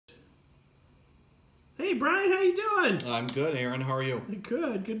Hey, Brian, how you doing? I'm good, Aaron. How are you?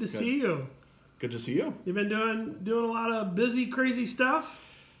 Good. Good to see you. Good to see you. You've been doing a lot of busy, crazy stuff?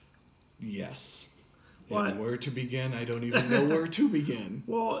 Yes. What? And where to begin? I don't even know where to begin.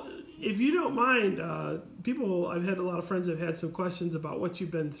 Well, if you don't mind, I've had a lot of friends that have had some questions about what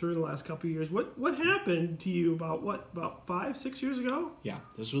you've been through the last couple of years. What happened to you about 5-6 years ago? Yeah,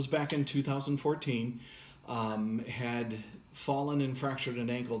 this was back in 2014. Had fallen and fractured an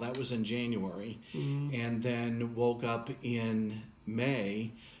ankle. That was in January. And then woke up in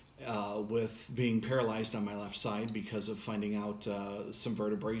May with being paralyzed on my left side because of finding out some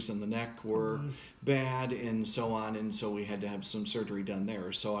vertebrae in the neck were bad and so on. And so we had to have some surgery done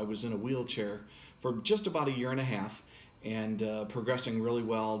there. So I was in a wheelchair for just about a year and a half and progressing really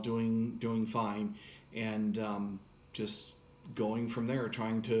well, doing fine. And just going from there,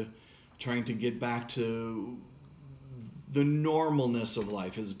 trying to get back to the normalness of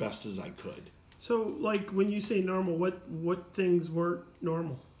life as best as I could. So, like, when you say normal, what things weren't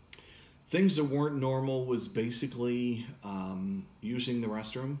normal? Things that weren't normal was basically using the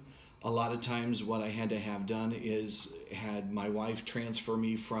restroom. A lot of times what I had to have done is had my wife transfer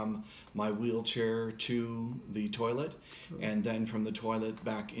me from my wheelchair to the toilet and then from the toilet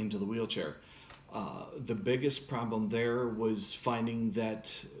back into the wheelchair. The biggest problem there was finding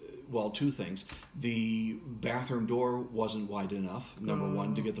that, well, two things. The bathroom door wasn't wide enough, number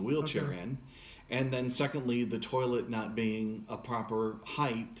one, to get the wheelchair in. And then secondly, the toilet not being a proper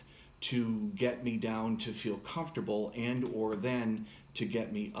height to get me down to feel comfortable and or then to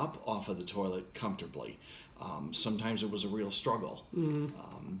get me up off of the toilet comfortably. Sometimes it was a real struggle.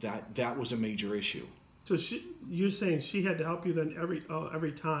 That was a major issue. So you're saying she had to help you then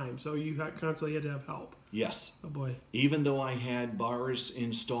every time, so you constantly had to have help. Yes. Oh boy. Even though I had bars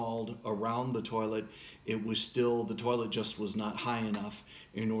installed around the toilet, it was still, the toilet just was not high enough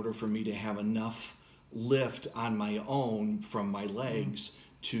in order for me to have enough lift on my own from my legs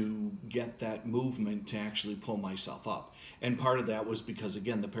to get that movement to actually pull myself up. And part of that was because,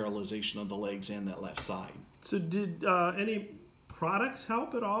 again, the paralyzation of the legs and that left side. So did any products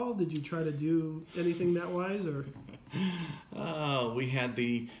help at all? Did you try to do anything that wise, or? We had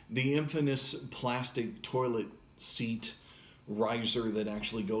the infamous plastic toilet seat riser that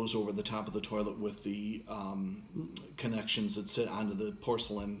actually goes over the top of the toilet with the connections that sit onto the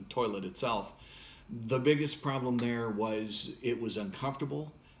porcelain toilet itself. The biggest problem there was it was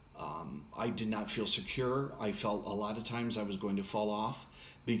uncomfortable. I did not feel secure. I felt a lot of times I was going to fall off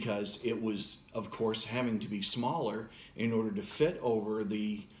because it was, of course, having to be smaller in order to fit over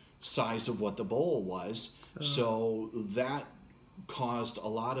the size of what the bowl was. So that caused a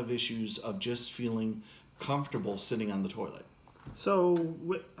lot of issues of just feeling comfortable sitting on the toilet. So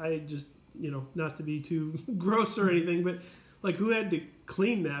I just, not to be too gross or anything, but like, who had to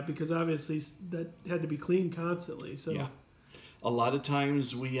clean that? Because obviously that had to be cleaned constantly. So yeah. A lot of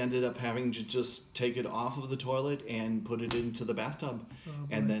times we ended up having to just take it off of the toilet and put it into the bathtub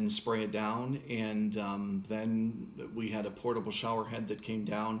and then spray it down. And then we had a portable shower head that came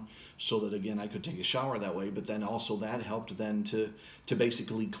down so that, again, I could take a shower that way. But then also that helped then to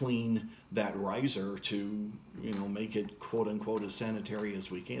basically clean that riser to, make it, quote unquote, as sanitary as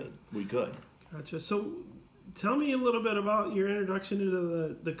we could. Gotcha. So tell me a little bit about your introduction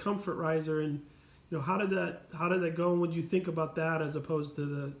into the comfort riser, and how did that go, and what did you think about that as opposed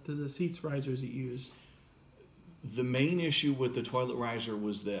to the seats risers that you used? The main issue with the toilet riser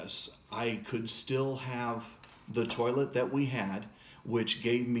was this: I could still have the toilet that we had, which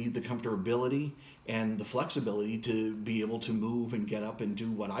gave me the comfortability and the flexibility to be able to move and get up and do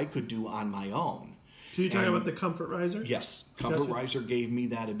what I could do on my own. So you're talking about the comfort riser? Yes. Comfort riser gave me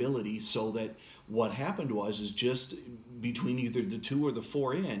that ability, so that what happened was just between either the 2 or the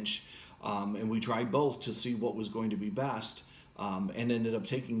 4 inch, and we tried both to see what was going to be best, and ended up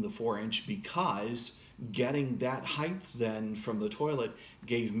taking the 4 inch because getting that height then from the toilet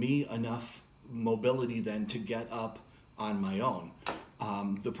gave me enough mobility then to get up on my own.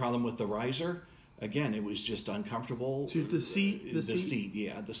 The problem with the riser, again, it was just uncomfortable. So the seat? The seat,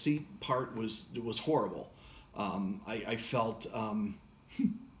 yeah. The seat part was horrible. I felt...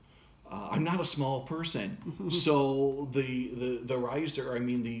 I'm not a small person, so the riser,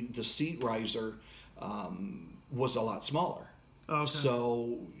 the seat riser was a lot smaller. Okay.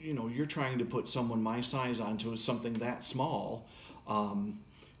 So, you're trying to put someone my size onto something that small.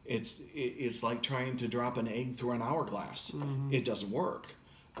 It's like trying to drop an egg through an hourglass. It doesn't work.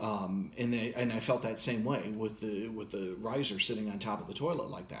 And I felt that same way with the riser sitting on top of the toilet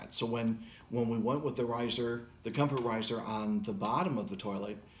like that. So when we went with the comfort riser on the bottom of the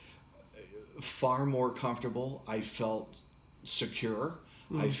toilet, far more comfortable. I felt secure.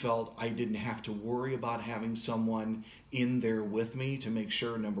 I felt I didn't have to worry about having someone in there with me to make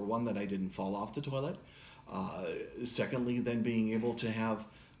sure, number one, that I didn't fall off the toilet. Secondly, then being able to have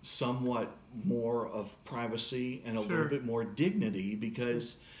somewhat more of privacy and a little bit more dignity,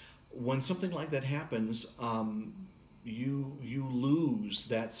 because when something like that happens, you lose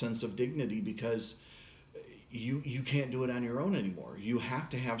that sense of dignity, because you can't do it on your own anymore. You have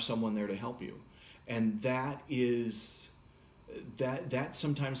to have someone there to help you, and that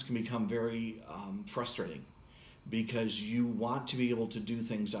sometimes can become very frustrating, because you want to be able to do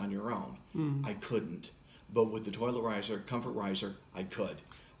things on your own. I couldn't, but with the toilet riser, comfort riser, I could.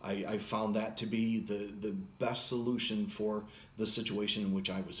 I found that to be the best solution for the situation in which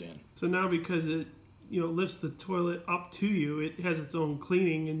I was in. So now, because it lifts the toilet up to you, it has its own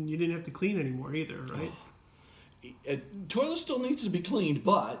cleaning, and you didn't have to clean anymore either, right? Toilet still needs to be cleaned,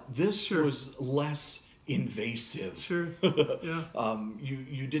 but this was less invasive. Sure. Yeah.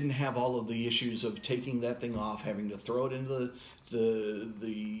 You didn't have all of the issues of taking that thing off, having to throw it into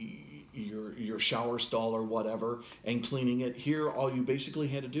your shower stall or whatever, and cleaning it. Here, all you basically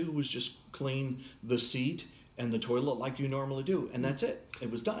had to do was just clean the seat and the toilet like you normally do, and that's it. It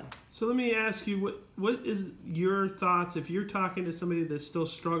was done. So let me ask you, what is your thoughts if you're talking to somebody that's still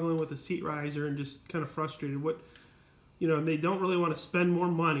struggling with a seat riser and just kind of frustrated? They don't really want to spend more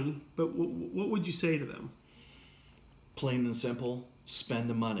money, but what would you say to them? Plain and simple, spend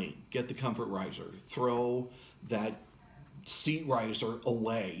the money. Get the comfort riser. Throw that seat riser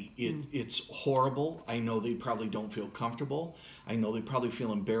away. It's horrible. I know they probably don't feel comfortable. I know they probably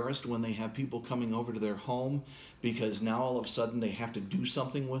feel embarrassed when they have people coming over to their home, because now all of a sudden they have to do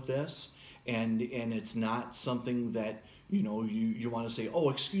something with this, and it's not something that you want to say, oh,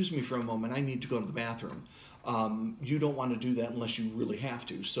 excuse me for a moment, I need to go to the bathroom. You don't want to do that unless you really have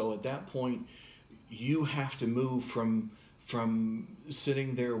to. So at that point, you have to move from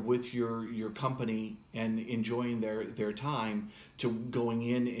sitting there with your company and enjoying their time to going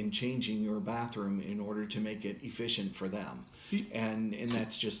in and changing your bathroom in order to make it efficient for them. And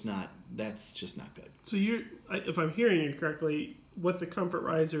that's just not good. So if I'm hearing you correctly, with the comfort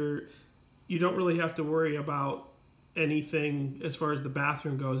riser, you don't really have to worry about anything as far as the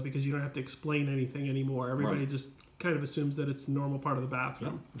bathroom goes, because you don't have to explain anything anymore. Everybody just kind of assumes that it's a normal part of the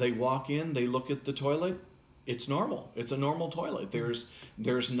bathroom. Yep. They walk in, they look at the toilet. It's normal. It's a normal toilet.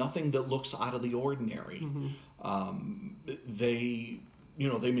 There's nothing that looks out of the ordinary. They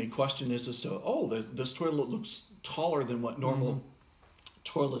may question this as to, this toilet looks taller than what normal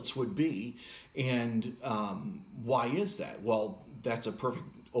toilets would be, and why is that? Well, that's a perfect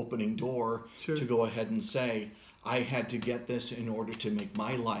opening door to go ahead and say, I had to get this in order to make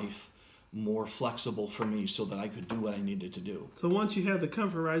my life more flexible for me so that I could do what I needed to do. So once you have the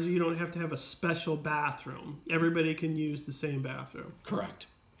comfort riser, you don't have to have a special bathroom. Everybody can use the same bathroom. Correct.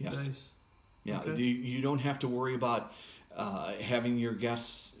 Yes. Nice. Yeah. Okay. You don't have to worry about having your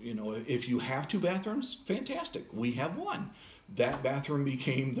guests, if you have two bathrooms, fantastic. We have one. That bathroom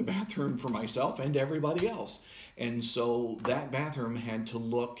became the bathroom for myself and everybody else. And so that bathroom had to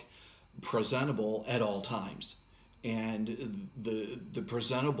look presentable at all times. And the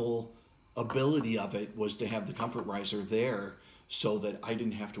presentable ability of it was to have the comfort riser there, so that I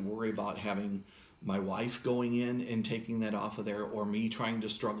didn't have to worry about having my wife going in and taking that off of there, or me trying to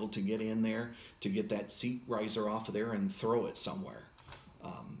struggle to get in there to get that seat riser off of there and throw it somewhere.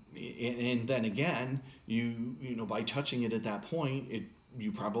 And then again, by touching it at that point,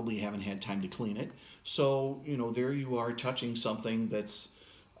 you probably haven't had time to clean it. So there you are touching something that's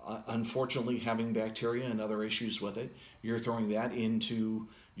unfortunately having bacteria and other issues with it. You're throwing that into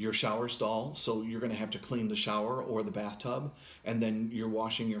your shower stall, so you're going to have to clean the shower or the bathtub, and then you're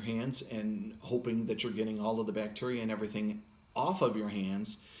washing your hands and hoping that you're getting all of the bacteria and everything off of your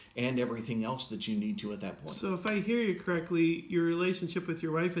hands and everything else that you need to at that point. So if I hear you correctly, your relationship with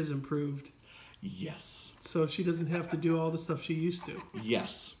your wife has improved. Yes. So she doesn't have to do all the stuff she used to.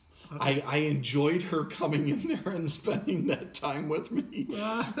 Yes. Okay. I enjoyed her coming in there and spending that time with me.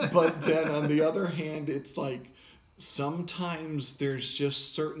 But then on the other hand, it's like sometimes there's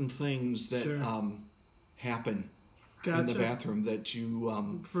just certain things that happen in the bathroom that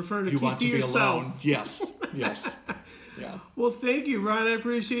you prefer to you keep want to be yourself. alone. Yes. Yes. Yeah. Well, thank you, Ron. I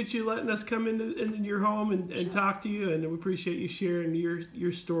appreciate you letting us come into your home and talk to you, and we appreciate you sharing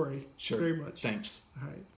your story. Sure. Very much. Thanks. All right.